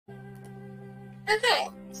Okay,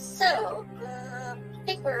 so, I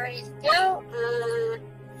think we're ready to go.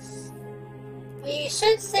 We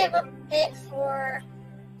should save a bit for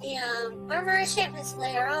the armor enchantments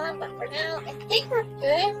later on, but for now, I think we're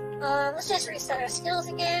good. Let's just reset our skills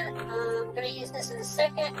again. I'm going to use this in a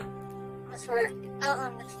second once we're out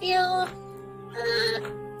on the field.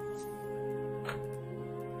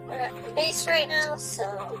 We're at the base right now,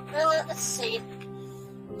 so let's see.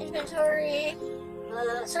 Inventory.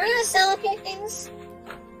 So we're gonna sell a few things.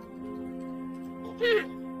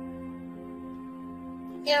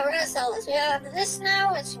 Yeah, we're gonna sell this. We have this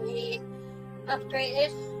now, which we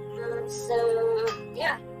upgraded. So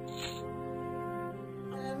yeah.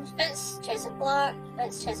 Fence, chase and block,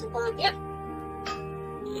 fence, chase and block. Yep.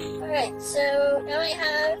 Alright, so now we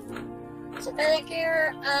have some better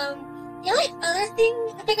gear. The only other thing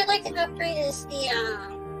I think I'd like to upgrade is the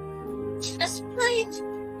chest plate.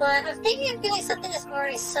 But I'm thinking of getting something that's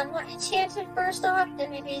already somewhat enchanted first off, then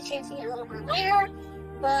maybe enchanting it a little bit later.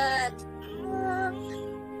 But we're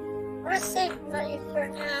gonna save money for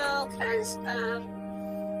now, because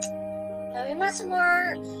we want some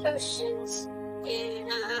more potions. And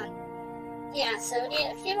yeah, so we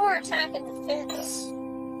need a few more attack and defense.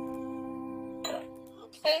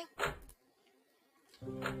 Okay.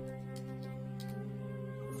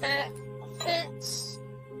 Attack, defense.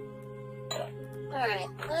 Alright,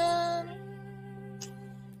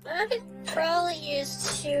 I could probably use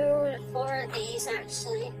 2 to 4 of these,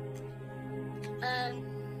 actually. I'll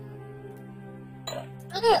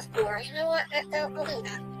go with 4, you know what, I'll do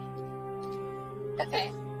that.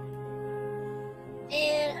 Okay.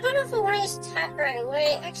 And I don't know if I want to use attack right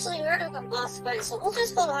away. Actually, we're doing a boss fight, so we'll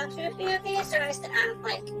just hold on to a few of these. They're nice to have,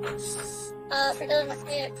 like, for dealing with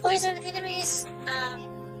poison enemies.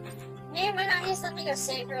 May or might not use something to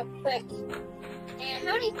save real quick. And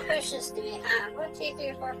how many potions do we have? 1, 2,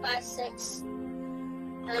 3, 4, 5, 6.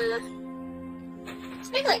 Let's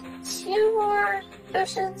make like 2 more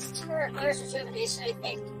potions, 2 more Ars Rejuvenation, I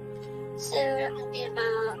think. So that would be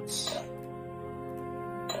about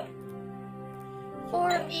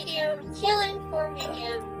 4 medium healing, 4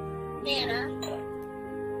 medium mana.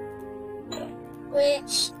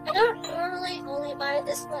 Which I don't normally only buy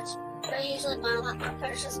this much, but I usually buy a lot more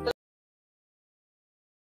potions.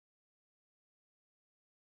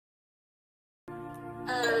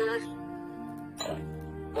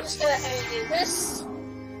 We'll just go ahead and do this.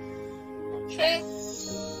 Okay.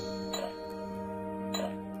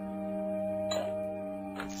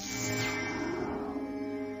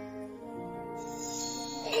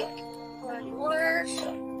 Take 1 more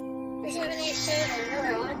rejuvenation and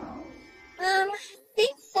another one. I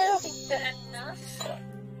think that'll be good enough.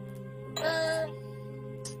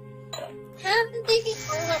 Have been thinking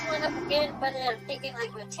for leveling up again, but I'm thinking like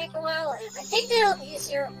it would take a while, and I think that'll be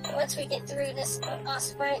easier once we get through this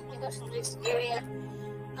boss fight and go to the next area.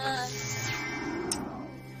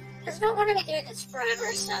 Because we're gonna be doing this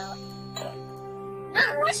forever, so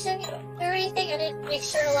not rushing or anything. I did make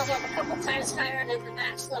sure to level up a couple times higher than the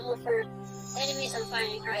max level for enemies I'm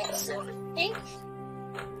fighting, right? So I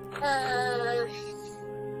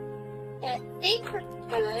think we're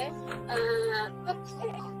good.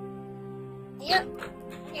 Okay. Yep,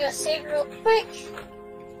 we gotta save real quick,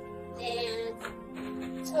 and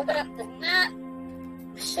let's open up the map.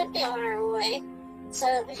 We should be on our way,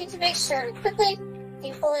 so we need to make sure to quickly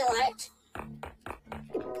be fully light.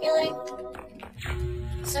 Healing,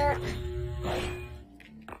 Zerk.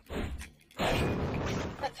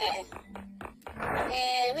 Okay,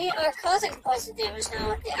 and we are causing poison damage now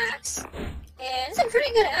with the axe, and it's a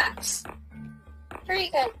pretty good axe.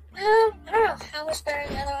 Pretty good. I don't know how much better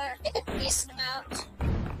than the other one. I think a decent amount.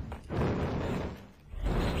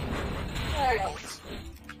 Alright.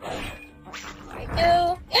 There we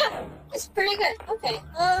go. Yeah, it's pretty good. Okay,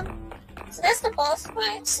 so that's the boss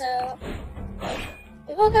fight, so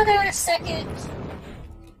we will go there in a second.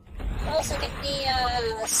 We'll also get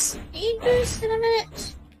the, speed boost in a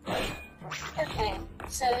minute. Okay,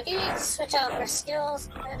 so we do need to switch out our skills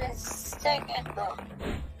in a second.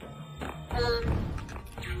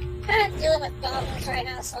 Kind of dealing with goblins right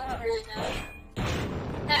now, so I don't really know.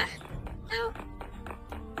 Ah, no.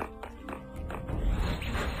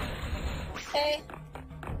 Okay.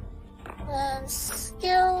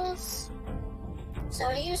 Skills. So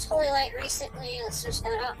I used Holy Light recently. Let's switch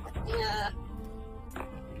that out with the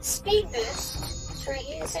speed boost, which we're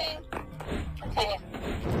using. Okay.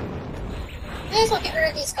 May as well get rid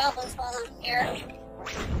of these goblins while I'm here.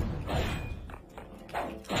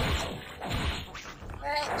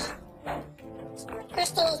 Alright. Some more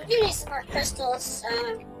crystals. We do need some more crystals.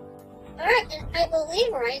 Alright, and I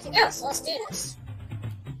believe we're ready to go, so let's do this.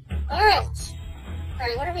 Alright.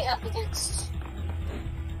 Alright, what are we up against?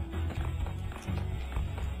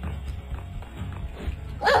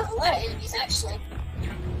 Whoa, a lot of enemies, actually.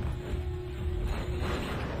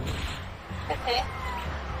 Okay.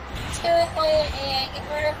 Let's go ahead and get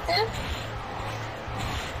rid of them.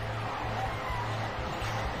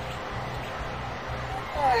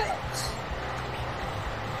 Alright.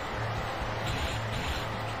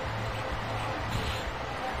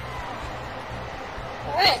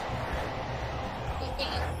 Alright.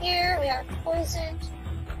 Anything in here? We are poisoned.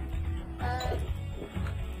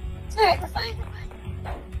 Alright, we're fine,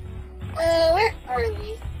 where are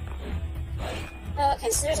we? Oh, okay,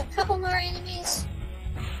 so there's a couple more enemies.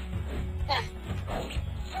 Ah.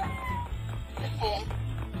 Okay.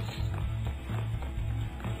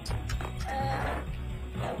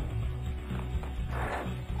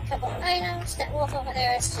 A couple items. That wolf over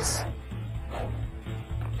there is just...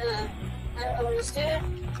 I don't know what he's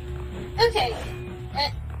doing. Okay.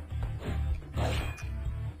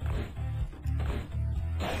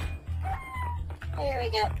 There we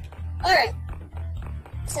go. Alright.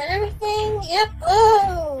 Is that everything? Yep.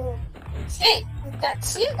 Oh! Okay, we've got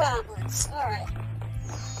 2 goblins. Alright.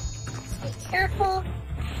 Be careful.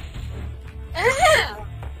 Ow!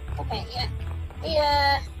 Okay,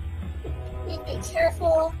 yeah. We need to be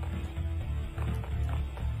careful.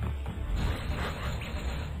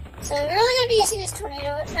 So we're only going to be using these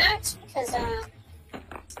tornado attacks because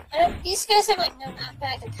these guys have like no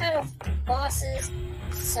knockback. They're kind of bosses.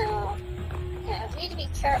 So yeah, we need to be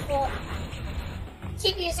careful.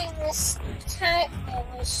 Keep using this attack and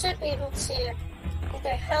we should be able to get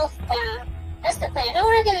their health down. That's the plan. I don't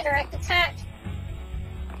want to do a direct attack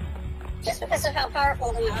just because of how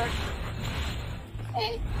powerful they are.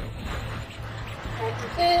 Okay. Alright,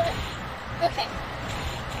 good. Okay.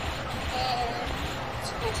 And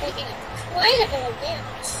we're taking quite a bit of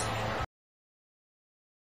damage.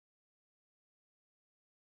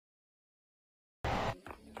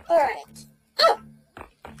 Alright. Oh!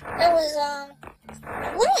 That was, a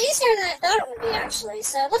little easier than I thought it would be, actually.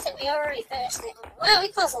 So it looks like we already finished it. Wow, we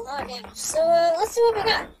caused a lot of damage. So, let's see what we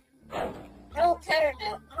got. An old pattern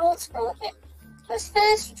note. An old scroll. Okay. Quest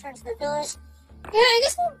finished. Return to the village. Yeah, I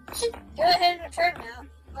guess we should go ahead and return now.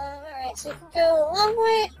 Alright, so we can go a long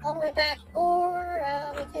way, all the way back, or,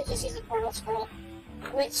 we could just use a portal scroll,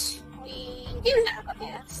 which we do have.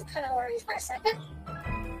 Okay, I was kind of worried for a second.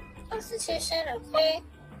 Constitution, okay.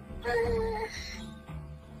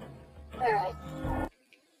 Alright.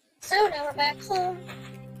 So, now we're back home,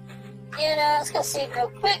 and, let's go save real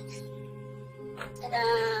quick, and,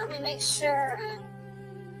 let me make sure,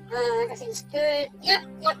 everything's good. Yep,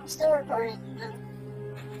 I'm still recording.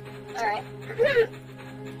 Alright.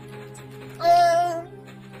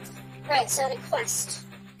 Right, so the quest.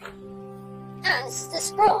 This is the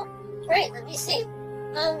scroll. Right, let me see.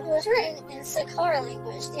 It was written in Sakara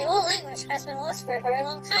language. The old language has been lost for a very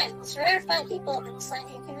long time. It's rare to find people in this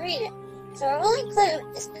language who can read it. So our only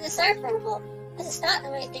clue is indecipherable. This is not the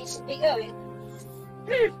way things should be going.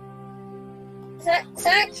 Zach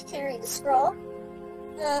can read the scroll.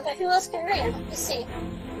 But who else can read it? Let me see.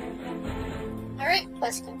 Alright,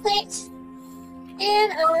 quest complete.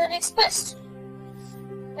 And on to the next quest.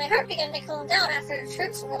 My heart began to calm down after the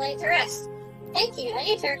troops were laid to rest. Thank you. I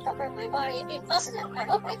need to recover my body and be positive. I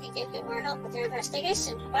hope I can give you more help with your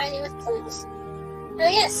investigation, provide you with clues. Oh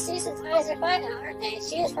yes, Susan's eyes are fine now, aren't they?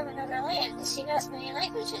 She is from another land, and she knows many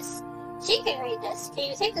languages. She can read this. Can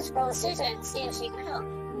you take the scroll to Susan and see if she can help?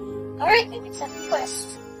 Alright, we've accepted the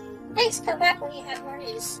quest. Thanks, come back when you have more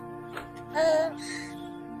news.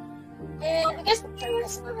 And I guess we'll throw away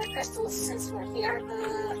some of our crystals since we're here.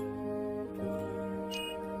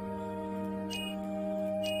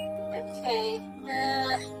 Okay,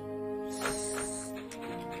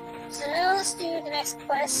 so now let's do the next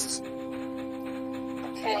quest.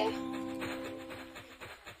 Okay.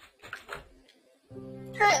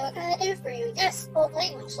 Hi, what can I do for you? Yes, old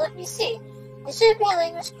language, let me see. It should be a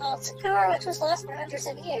language called Sakara, which was lost for hundreds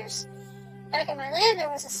of years. Back in my land, there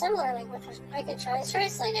was a similar language which I could try to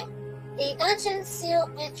translate it. The dungeon, seal,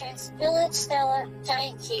 entrance, village, stella,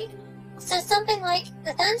 giant key. Says something like,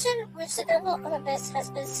 the dungeon which the Devil of Abyss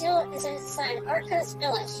has been sealed is inside arcuz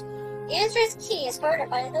village. The entrance key is guarded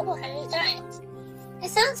by a double-headed giant. It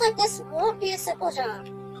sounds like this won't be a simple job.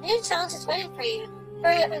 A new challenge is waiting for you.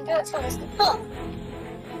 Hurry up and go tell us the call.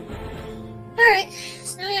 Alright,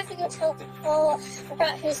 so now we have to go tell the call.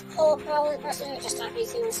 Forgot who's call, probably the person who just talked to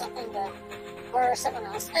you or something, but, or someone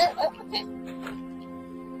else. Oh, okay.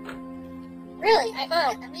 Really, I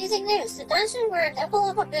got it. Amazing news. The dungeon where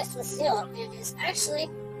Devil of Abyss was sealed and is actually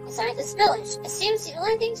inside this village. It seems the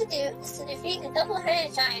only thing to do is to defeat the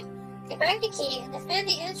double-headed giant. Get back the key and defend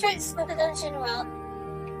the entrance of the dungeon well,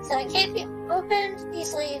 so it can't be opened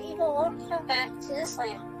easily and evil won't come back to this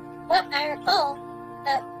land. But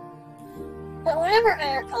whenever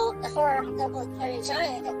I recall the horror of the double-headed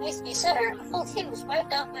giant that makes me shudder, a whole team was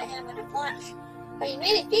wiped out by him in a flash. But you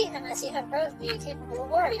may defeat him as you have grown to be a capable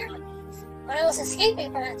warrior. When I was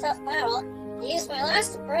escaping from that tough battle, I used my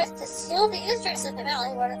last breath to seal the entrance of the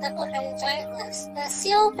valley where the double-headed giant lives. That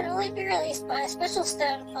seal can only be released by a special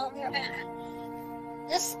stone called Nirvana.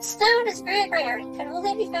 This stone is very rare and can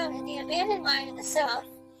only be found in the abandoned mine in the south,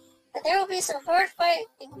 but there will be some hard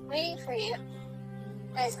fighting waiting for you,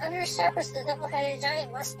 as under-sharpers the double-headed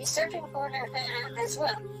giant must be searching for Nirvana as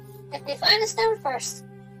well. If they find the stone first,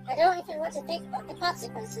 I don't even want to think about the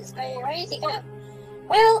consequences. Are you ready to go?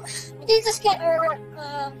 Well, we did just get our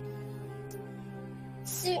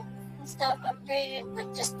suit and stuff upgraded,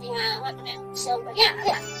 like just the weapon and shield, but yeah.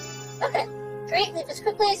 Okay, great, leave as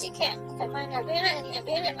quickly as you can. You can find Nirvana and the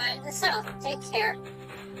abandoned mine in the south. Take care.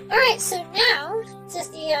 Alright, so now, this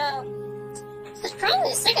is probably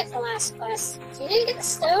the second to last quest. So you need to get the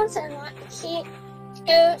stones and unlock the key to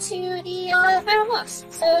go to the final boss.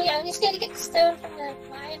 So yeah, we just need to get the stone from the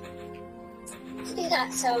mine to do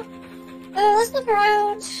that. So let's look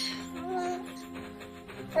around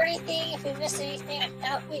for anything. If we missed anything, I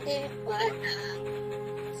doubt we did, but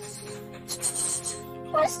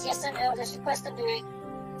quest, yes I know, there's a quest I'm doing.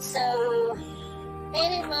 So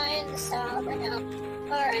abandoned mine in the south right now.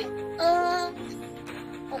 Alright,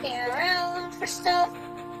 looking around for stuff.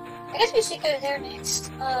 I guess we should go there next.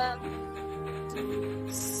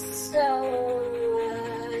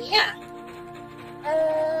 Yeah.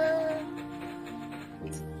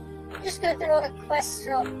 Just go through all the quests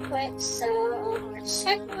real quick. So,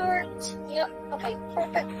 check marked. Yep. Okay,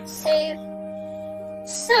 perfect. Save.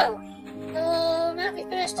 So, now that we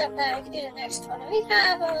finished up that, we can do the next one. We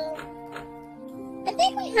have, I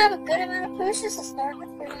think we have a good amount of potions to start with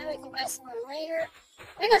for now. We can buy some more later.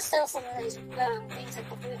 I'm gonna sell some of these things like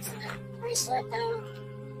the boots and the bracelet though.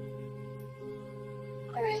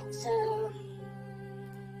 Alright, so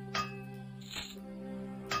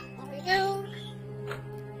there we go.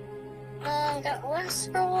 Got one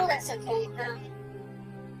scroll, that's okay.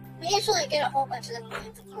 We usually get a whole bunch of them in the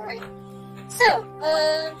inventory. So,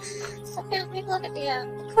 we look at the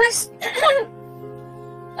quest.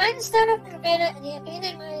 Find the stone of Nirvana and the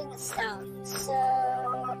abandoned mine in the south. So,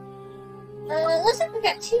 looks like we've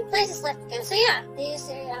got 2 places left to go. So yeah, these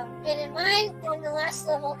are abandoned mine and the last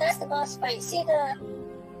level. That's the boss fight. See the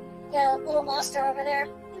little monster over there?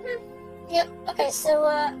 Yep. Okay, so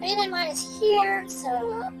abandoned mine is here.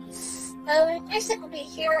 So exit will be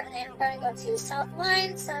here, and then we're going to go to South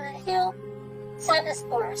Mine, Silent Hill, Sadness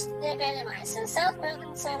Forest, the abandoned mine. So South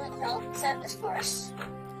Mountain, Silent Hill, Sadness Forest.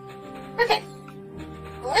 Okay.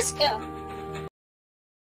 Let's go.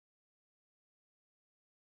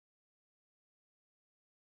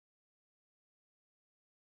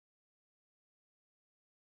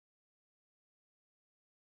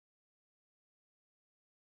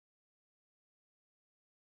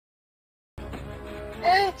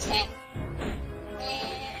 Okay.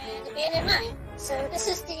 And abandoned mine. So this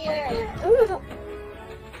is the area. Ooh.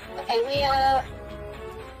 Okay, we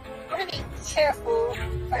want to be careful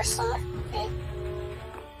first off. Okay.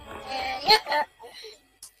 And yeah,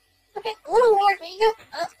 okay, a little weird, but you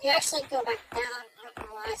go up, you actually go back down, I don't know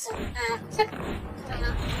why, so, coming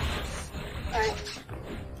up. Alright.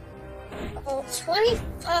 Level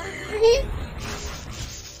 25.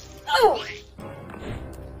 Oh!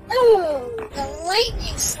 Oh! The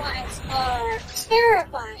lightning slides are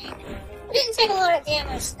terrifying. We didn't take a lot of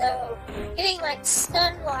damage, though. Getting, like,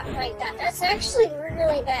 stun locked like that, that's actually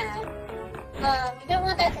really bad. You don't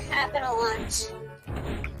want that to happen a lot.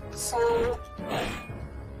 So,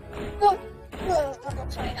 level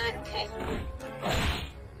 29, okay.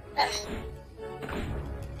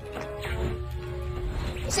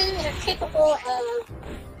 You seem to be capable of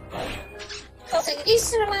causing a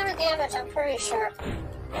decent amount of damage, I'm pretty sure.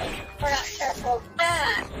 We're not careful.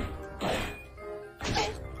 Okay.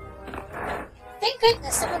 Thank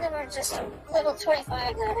goodness some of them are just level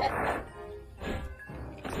 25 that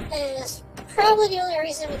is probably the only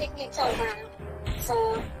reason we didn't get killed by them.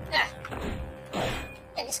 So,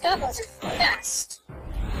 and these goblins are fast.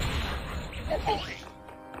 Okay.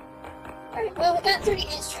 Alright, well, we got through the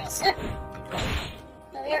entrance.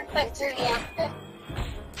 No, we aren't quite through yet.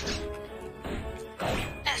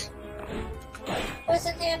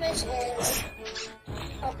 Poison damage is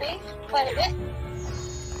helping quite a bit.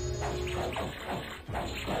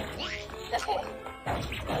 Okay.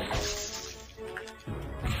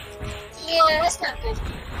 Yeah, that's not good.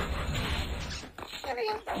 There we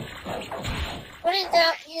go. When in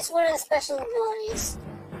doubt, use one of the special abilities.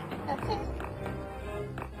 Okay.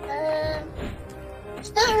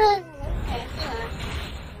 It's not really... Okay, hang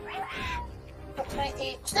on. 20.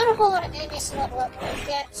 There's not a whole lot of enemies to level up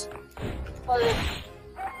yet. But...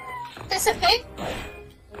 that's okay.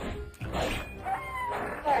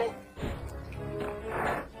 Alright.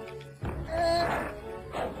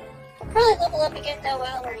 I'll probably level up again though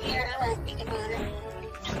while we're here, now that I think about it.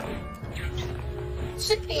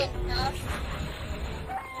 Should be enough.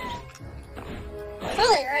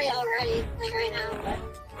 Probably ready already, like right now, but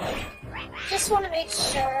just want to make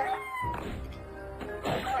sure.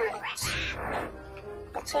 Alright.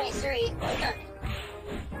 23. Alright.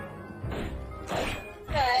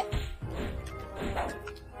 Okay.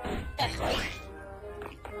 There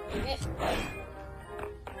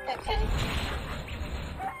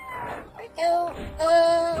we go.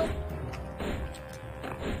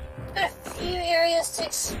 Got a few areas to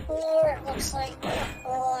explore, it looks like. Not a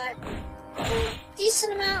whole lot.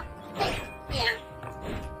 Decent amount, I think. Yeah.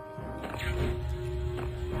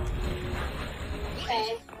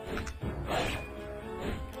 Okay.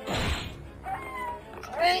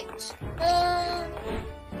 Alright.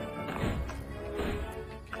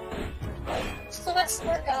 Still got some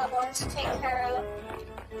more goblins to take care of.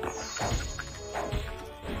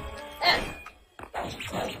 Okay.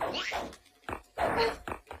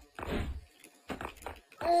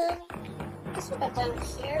 Guess we'll go down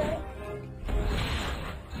here.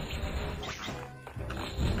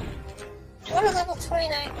 What are level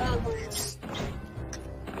 29 goblins?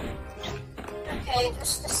 Okay,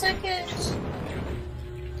 just a second.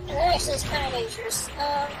 That actually is kind of dangerous.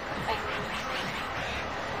 Okay.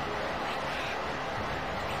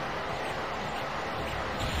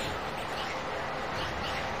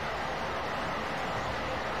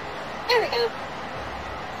 There we go.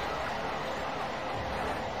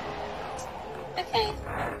 Okay.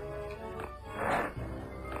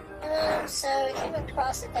 So we came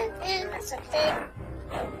across it then in, that's okay.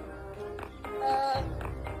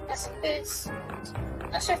 Got some boots.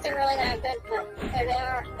 Not sure if they're really that good, but there they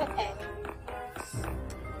are. Okay.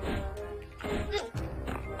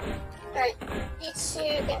 Alright, need to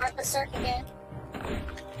get our berserk again.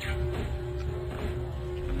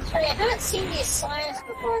 Sorry, I haven't seen these signs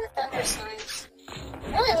before, the thunder signs.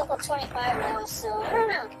 They're only level 25 now, so I don't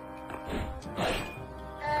know.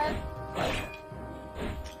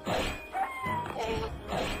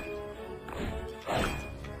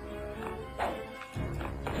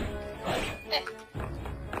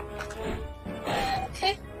 Okay.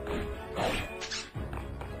 Okay.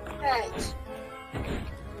 Right.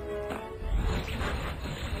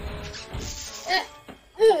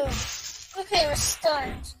 Ooh. Okay, we're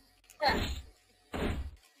stunned.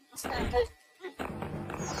 That's not good.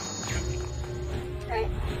 Right.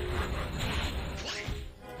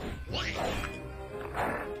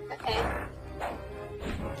 Okay.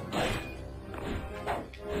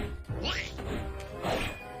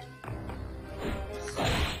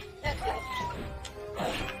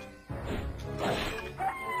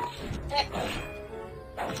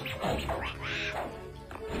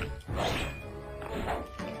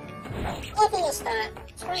 What level is that?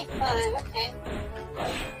 25, okay.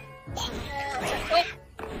 That's okay.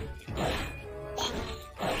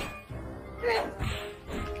 Right.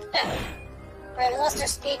 Yeah. Right, we lost our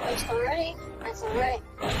speed boost already. That's alright.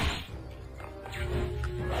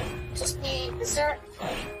 Just need berserk.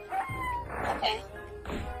 Okay.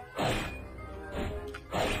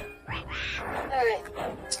 Alright.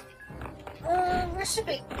 Where should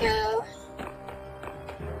we go?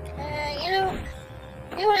 You know,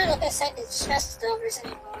 we don't want to look inside the chest overs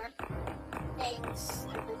anymore. Things.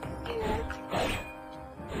 Yeah.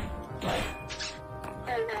 I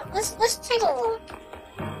don't know. Let's take a look.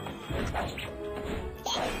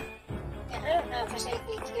 Yeah, I don't know if there's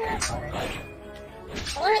anything here actually.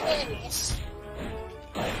 A lot of enemies.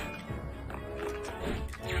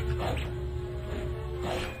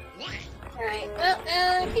 Alright, well, I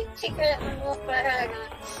can take care of that one wolf, but I'd rather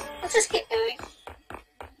not. Let's just keep going.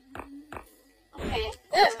 Okay,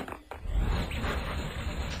 ugh.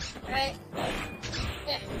 Alright.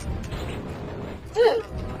 Yeah. Ooh,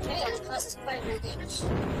 okay, that causes quite a bit of damage.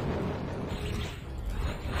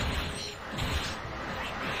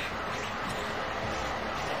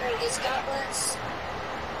 Get rid of these goblins.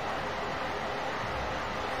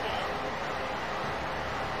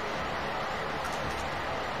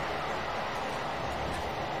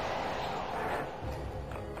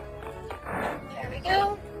 There we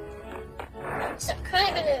go. So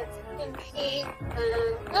kind of in pain.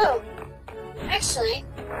 Oh, actually,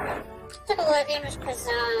 took a lot of damage because,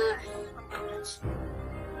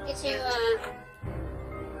 Need to,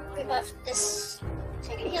 rebuff this,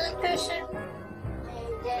 take a healing potion,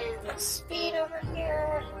 and then speed over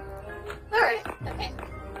here. Alright, okay.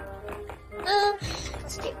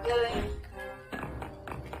 Let's keep going.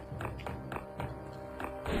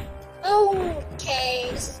 Okay,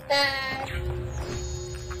 this is bad.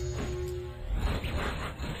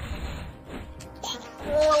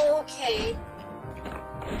 Okay.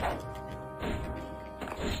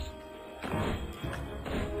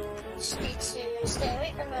 Just need to stay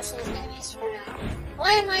away from most of these enemies for now.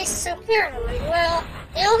 Why am I so paranoid? Well,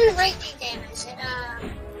 they all do lightning damage,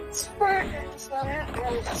 and support, well, they're not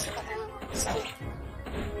really super elements.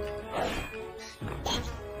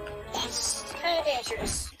 It's kind of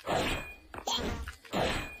dangerous.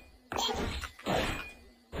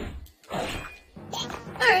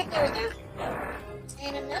 Alright, there we go.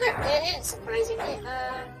 And another dead end, surprisingly.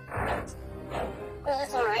 Well,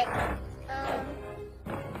 that's alright.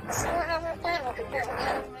 So how that will compare to the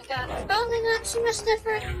other one we got. Probably not too much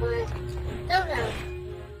different, but don't know.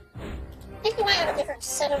 I think we might have a different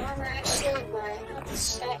set of armor actually, but I'll have to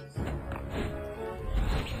check.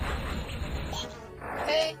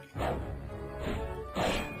 Okay.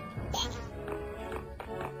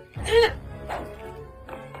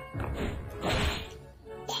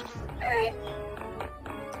 Alright.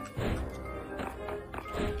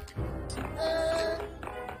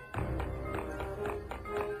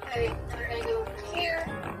 Alright, now we're gonna go over here.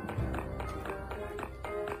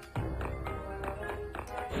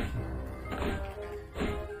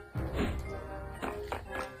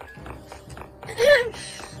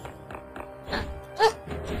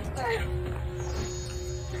 Alright.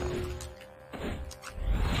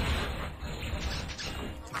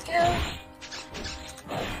 Let's go.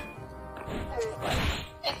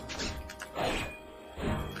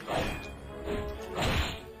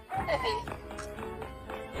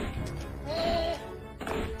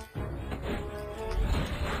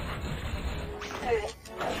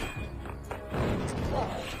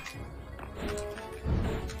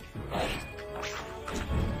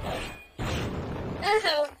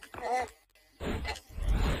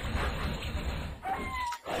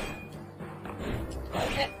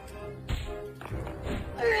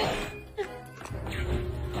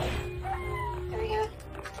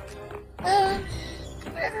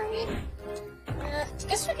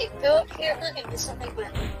 Something, but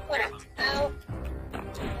whatever. Ow.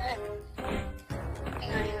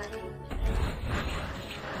 Hang on.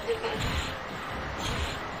 Okay. There we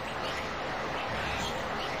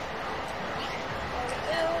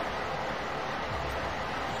go.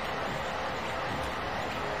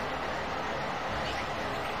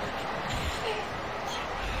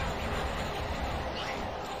 Okay.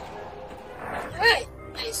 Alright,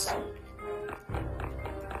 nice.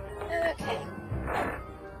 Okay.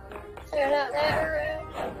 Cleared out that room.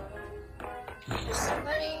 There's some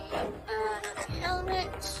money. Another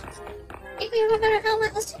helmet. Maybe we have a better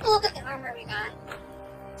helmet. Let's take a look at the armor we got.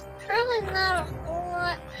 Probably not a whole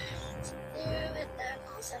lot to do with that.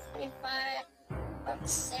 Also 25. About the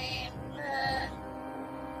same.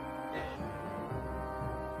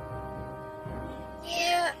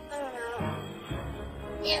 Yeah, I don't know.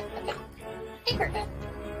 Yeah, okay. I think we're good.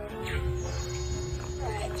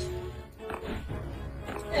 Alright.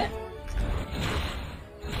 Yeah.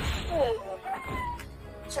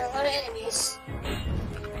 So a lot of enemies.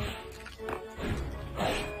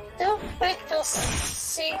 Don't quite feel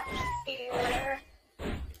safe here.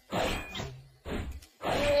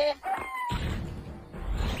 Yeah.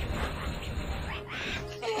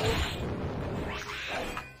 Okay.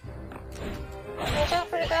 Watch out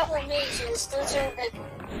for the goblin mages. Those are the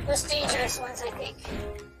most dangerous ones, I think.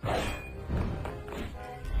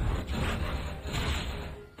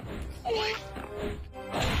 Okay.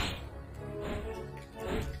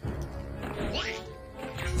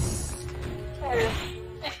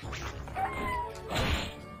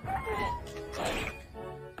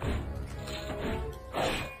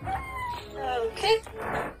 Okay.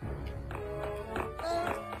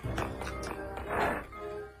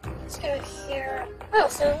 Let's go here. Oh,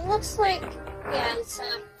 so it looks like, yeah, it's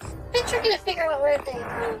a bit tricky to figure out where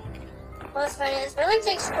the boss fight is, but I like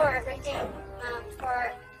to explore everything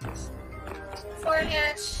before I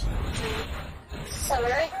catch. So,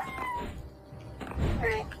 right?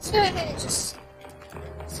 Alright, let's go ahead and just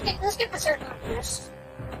let's get my circle on first.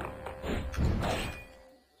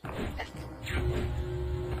 Okay.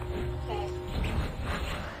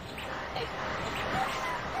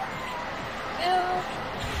 Go.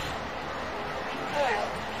 Alright.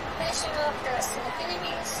 Finishing off the rest of the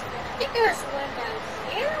enemies. I think there was one down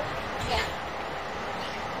here? Yeah.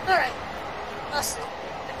 Alright. Awesome.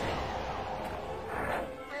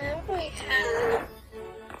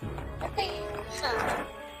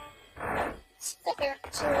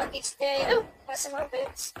 some more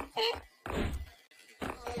boots. Okay.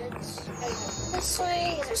 And this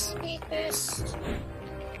way, there's speed boost.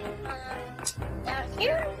 Down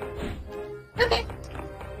here? Okay.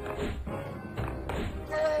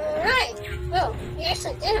 Alright. Oh, we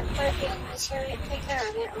actually did have quite a few enemies here to take care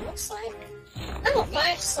of, it looks like. Level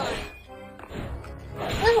 5 slime.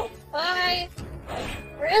 Level 5?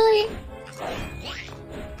 Really?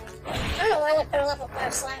 I don't know why they put a level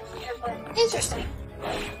 5 slime in here, but interesting.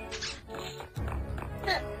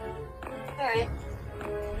 Huh. Alright.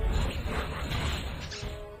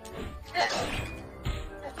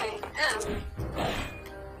 Okay,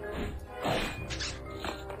 I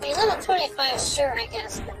mean, level 25, sure, I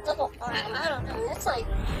guess, but level 5, I don't know, that's like...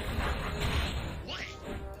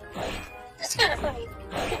 That's kind of funny.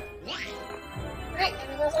 Right, and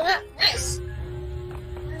we leveled up, nice!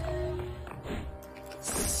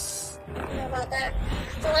 I don't know about that.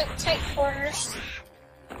 I like tight corners.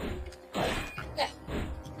 Yeah.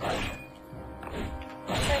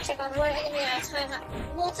 Try to check on one enemy at a time, not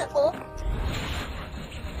multiple.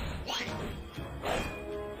 Okay.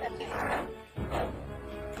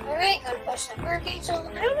 Alright, gotta push that Archangel. I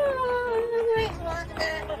don't know if I want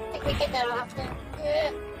that. I don't think we get that often.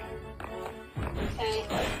 Yeah. Okay.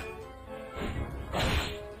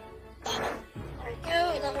 There we go,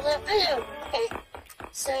 we leveled up. I know. Okay.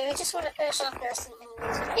 So we just want to finish off the rest of the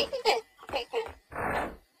enemies. I think we did. Okay, good.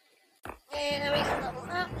 And now we can level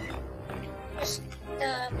up. Just go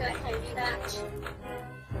ahead and do that.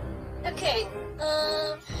 Okay,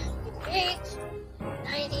 88,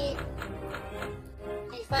 90,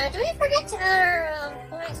 95. Do we forget to add our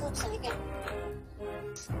points? Looks like it.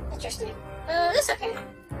 Interesting. That's okay.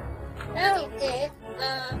 Now we did.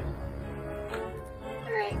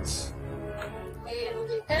 Alright. And we'll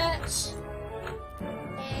do that.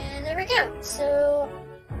 And there we go. So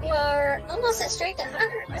we are almost at straight to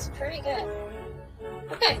 100. That's pretty good.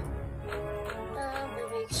 Okay.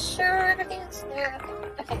 Make sure everything's there.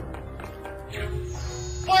 Okay.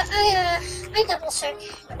 Yeah, I double check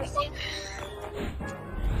everything.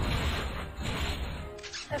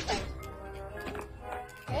 Okay.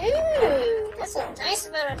 Ooh, that's a nice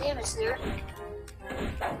amount of damage there.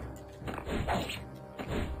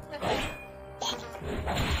 Okay.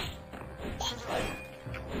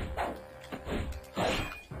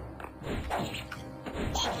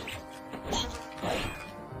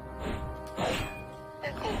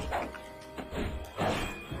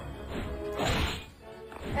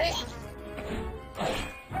 Right.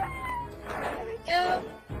 There we go.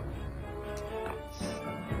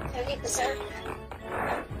 I need the zone.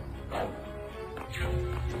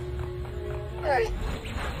 Alright.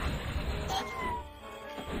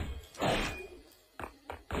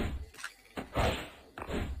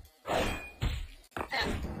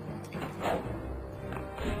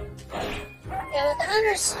 Yeah, with the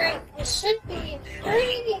 100 strength, we should be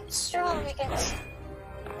pretty strong against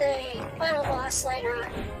the final boss later on.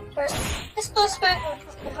 Of course, this boss fight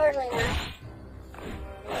will hardly not.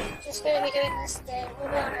 Just gonna be doing this, then we'll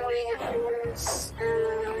be on our way afterwards.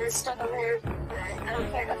 It's stuck over there, but I don't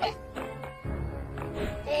care. Okay.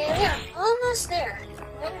 And yeah, almost there.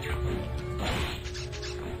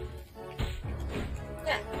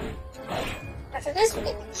 Yeah. After this, we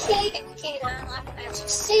get the key to unlock the magic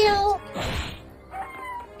seal. I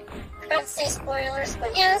don't say spoilers,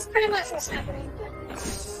 but yeah, that's pretty much what's happening.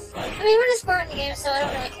 I mean, we're just bored in the game, so I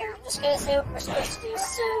don't really care. I'm just gonna say what we're supposed to do,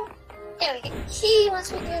 so... Yeah, we get the key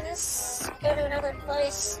once we do this. Go to another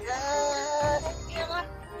place. Then we unlock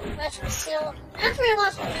the magic seal. After we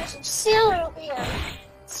unlock the magic seal, there will be a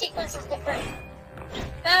sequence of different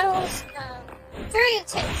battles. Very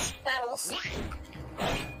intense battles.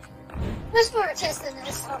 Much more intense than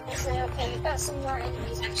this, obviously. Okay, we've got some more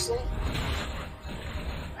enemies, actually.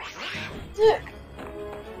 Yeah.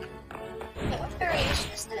 Okay, what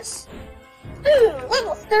variation is this? Ooh,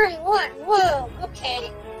 level 31! Whoa,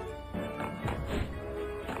 okay.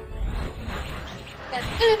 I'm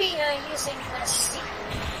gonna be using this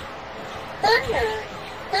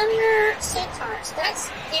Thunder Centaurs. That's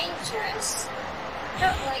dangerous. I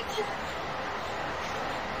don't like that.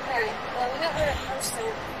 Alright, well, we got rid of most of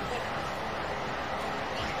them.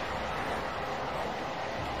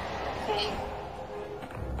 Okay.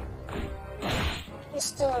 He's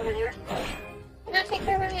still over there. Can I take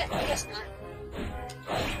care of him yet? I guess not.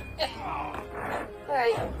 Yeah.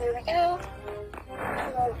 Alright, there we go. A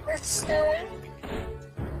little Earthstone.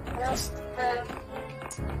 What else?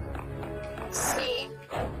 Let's see.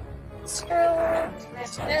 Scroll,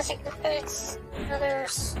 magic defense, another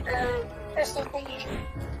crystal thingy.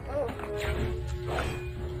 Oh.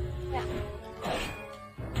 Yeah.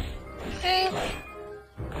 Okay.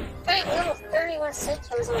 fight level 31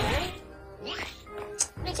 centaurs already?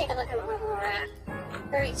 Let me take a look at what level we're at.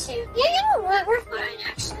 32. Yeah, you know what? We're fine,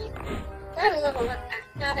 actually. Glad we leveled up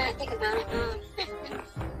now that I think about it.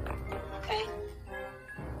 Okay.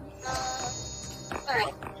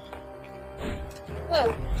 Alright. Whoa.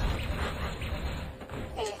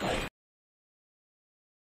 Okay.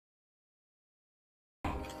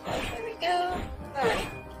 There we go. Alright.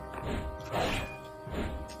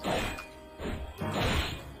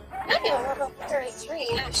 Might be a level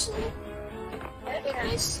 33, actually. That'd be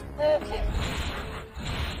nice. Okay.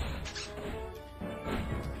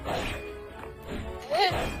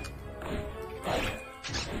 Good.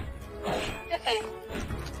 Okay.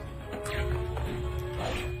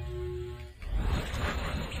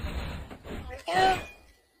 There we go. Yeah.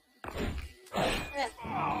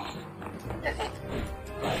 Okay.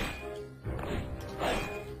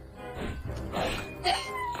 Yeah.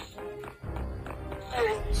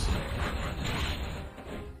 Alright.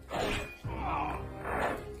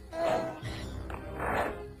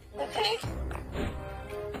 Okay.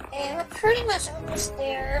 And we're pretty much almost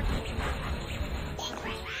there.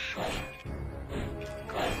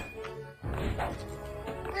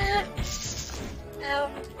 No.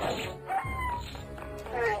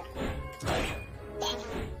 Alright.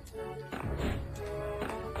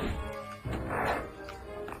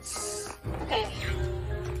 Okay.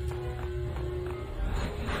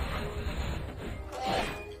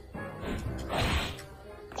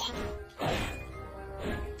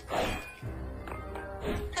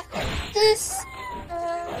 This,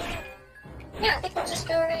 yeah, I think we'll just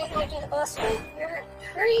go right ahead and do the boss fight. We're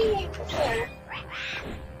pretty prepared.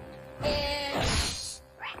 And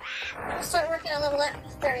we'll start working on level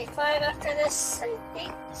 35 after this, I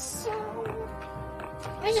think. So,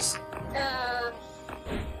 let me just,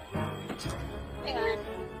 hang on.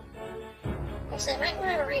 Actually, I might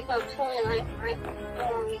want to rebuild Holy right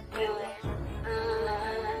before we go in.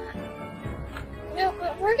 No,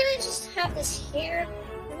 but we're gonna just have this here.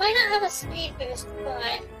 We might not have a speed boost, but,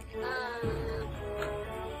 I don't know.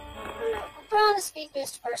 We'll put on the speed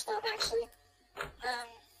boost first off, actually.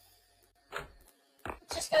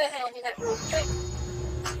 Just go ahead and do that real quick.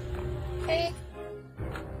 Okay.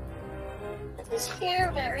 Put this here,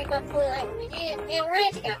 we're gonna rebuff Holy Light when we need it, and we're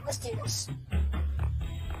ready to go. Let's do this.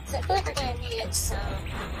 So I feel like we're gonna need it, so...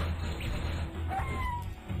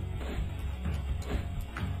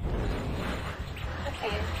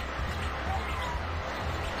 Okay.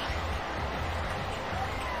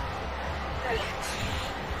 Alright.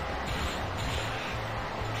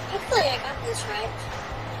 Hopefully I got this right.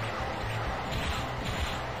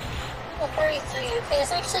 Level 33, okay,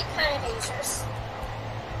 it's actually kind of dangerous.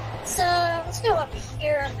 So, let's go up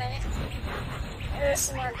here a minute. There's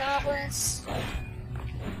some more goblins.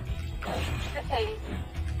 Okay.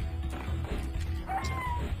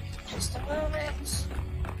 Just a moment.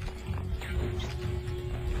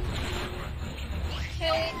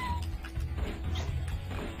 Okay.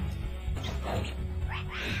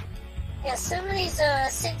 Yeah, some of these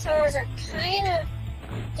centaurs are kind of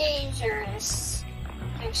dangerous,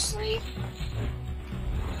 actually.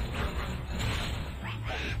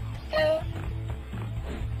 Go.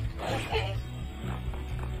 Okay.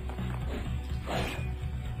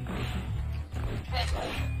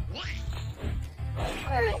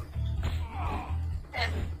 Alright. Okay.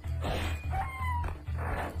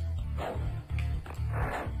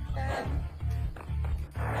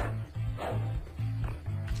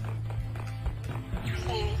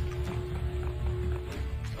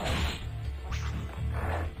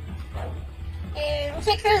 And we'll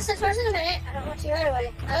take care of the centaurs in a minute. I don't want to right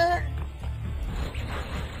away.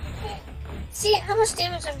 Okay. See how much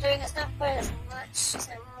damage I'm doing? It's not quite as much as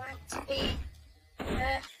I want it to be.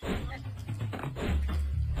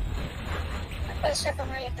 Not quite sure if I'm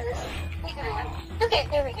ready for this. I think I am. Okay,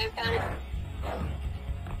 there we go. Got it.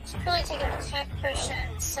 Should probably take an attack potion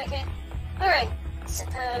in a second. Alright. So,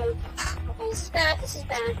 okay, this is bad. This is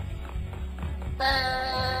bad. I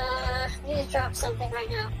need to drop something right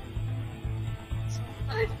now.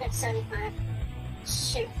 75.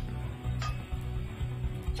 Shoot.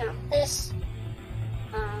 Drop this.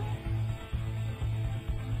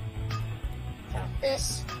 Drop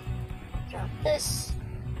this. Drop this.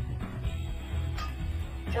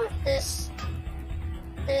 Drop this.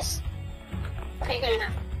 This. Okay, good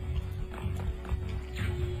enough.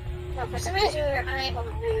 No, for some reason we were unable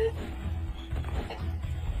to move. Okay.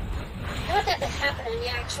 I want that to happen in the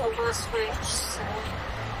actual boss fight, so...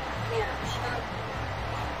 Yeah,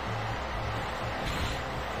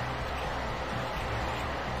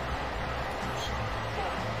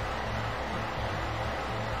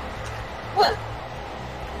 Whoa!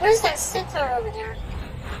 What is centaur over there.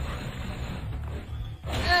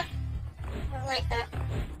 I don't like that.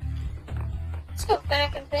 Let's go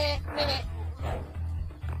back a minute.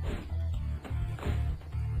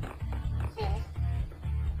 Okay.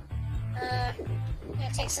 I'm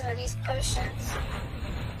gonna take some of these potions.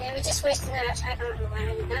 Yeah, we just wasted that. I don't know why I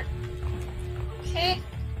did that. Okay.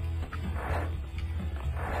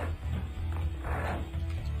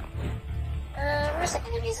 Where's the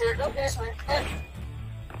enemies at? Oh, there's one.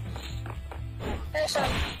 Finish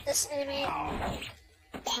off this enemy.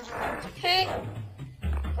 Okay.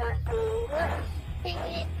 Got a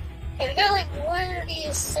thingy. Okay, we got like one of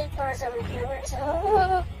these centaurs over here. Where is it?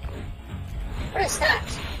 Oh, what is that?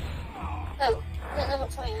 Oh, level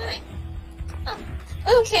 29. Oh,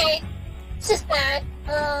 okay. This is bad.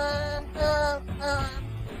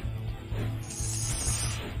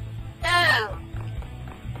 Ow.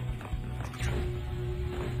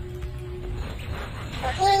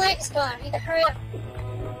 Our holy light is gone. We need to hurry up.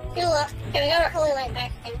 Heal up. Okay, we got our holy light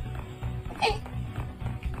back again. Okay.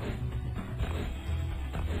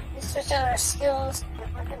 Let's switch out our skills.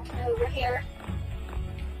 We're gonna come over here.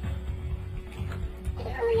 Need to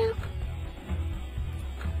hurry now.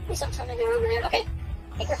 Please don't tell me they're over there. Okay.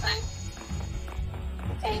 I think we're fine.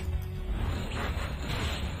 Okay.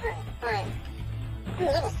 Alright. Ooh,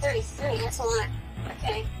 level 33. That's a lot.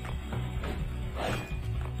 Okay.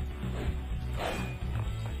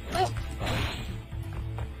 Oh.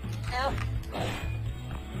 Ow.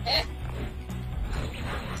 There.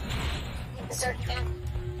 Get berserk again.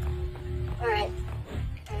 Alright.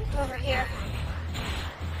 Over here.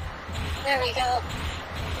 There we go.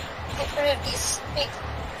 Get rid of these big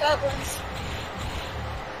goblins.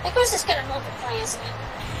 Of course it's gonna multiply, isn't it?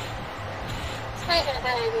 It's not even a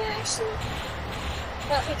bad idea, actually.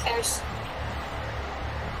 Well, who cares?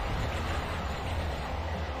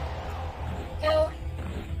 Go.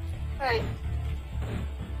 Alright.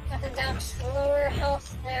 Nothing down to lower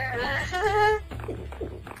health there.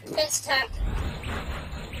 Defense attack.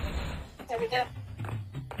 There we go.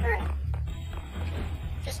 Alright.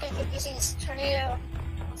 Just gonna keep using this tornado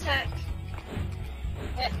attack.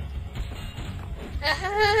 Good.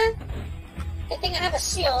 Good thing I have a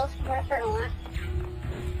shield. Would have hurt a lot.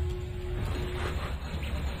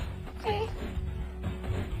 Okay.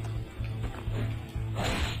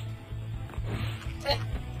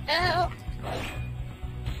 Ow!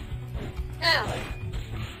 Ow!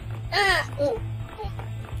 Ah! Ooh. Okay.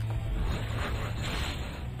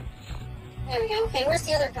 There we go. Okay, where's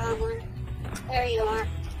the other goblin? There you are.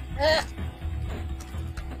 Ugh.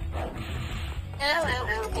 Ow, ow,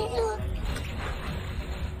 ow. Okay, heal up.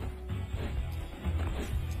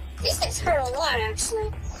 These things hurt a lot,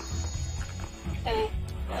 actually. Okay.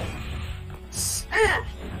 Ah!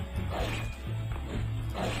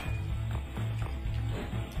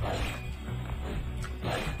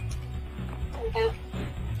 There we go.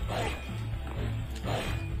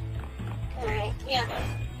 Alright, yeah.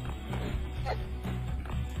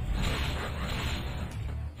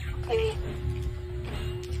 Okay.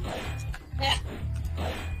 Yeah.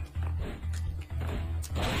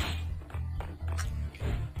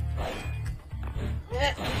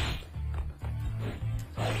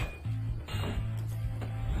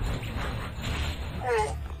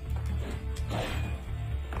 Alright.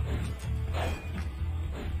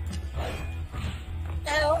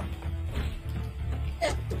 Ow.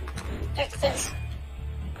 Check the fence.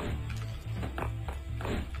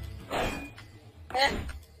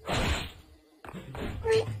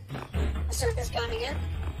 Right. The circus gone again.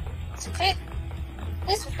 It's okay. At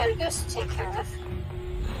least we've got a ghost to take care of.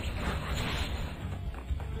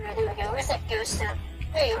 Alright, there we go. Where's that ghost at?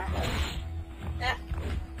 There you are. Ah.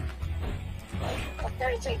 Oh,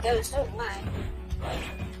 33 ghosts. Oh my.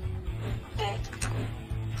 Okay.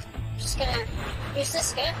 Just gonna use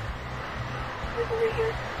this again. Move over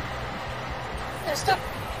here. No, stop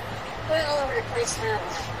going all over the place now.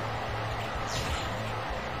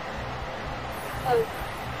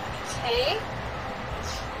 Okay.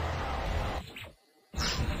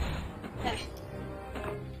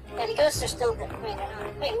 Yeah, the ghosts are still waiting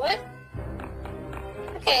on. Wait, what?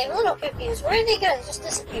 Okay, I'm a little confused. Where did they go? They just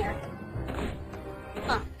disappeared.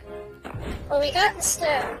 Huh. Well, we got the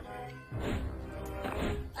stone.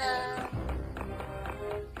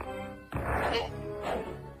 Okay.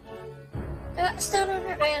 Got the stone on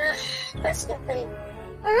Nirvana. That's a good thing.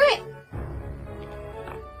 Alright.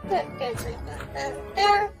 Good, good. So we got that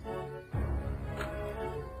there.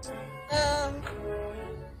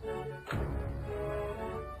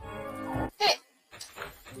 Okay.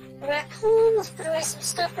 We're back home. Let's put away some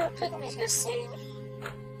stuff real quick. I'm just gonna save.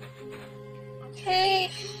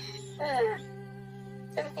 Okay.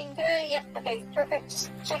 Is everything good? Yep, okay, perfect.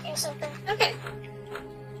 Just checking something. Okay.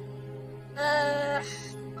 I'm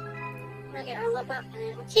gonna get our level up,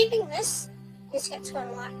 and we're keeping this. Let's get to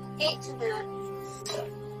unlock the gate to the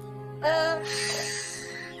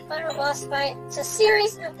final boss fight. It's a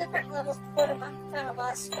series of different levels before the final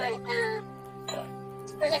boss fight.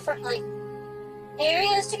 For different like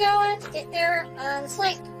areas to go in to get there. It's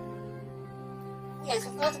like yes,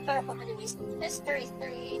 with lots of powerful enemies. It's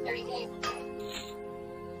 33, 38,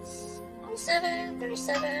 37,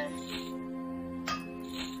 37.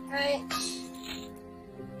 Right.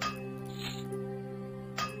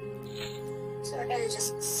 So we're gonna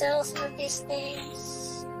just sell some of these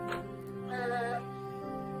things.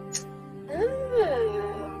 Ooh.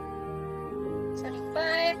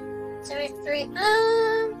 75, 73, no.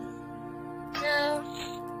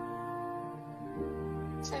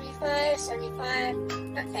 75, 75,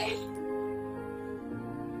 okay.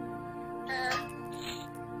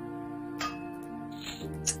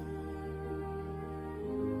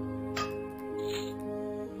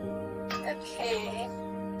 Okay.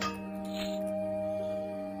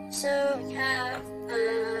 So we have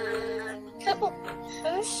a couple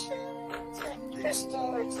potions, a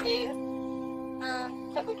crystal or two.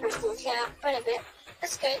 A couple crystals, yeah, quite a bit.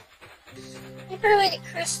 That's good. We put away the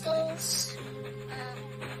crystals.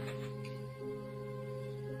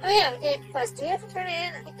 Oh yeah, we did a quest. Do we have to turn it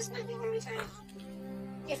in? I think this might be where we turn it.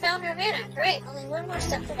 You found Ravenna. Great. Only one more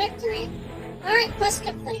step to victory. Alright, quest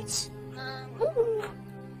complete.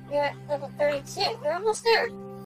 We're at level 32. We're almost there.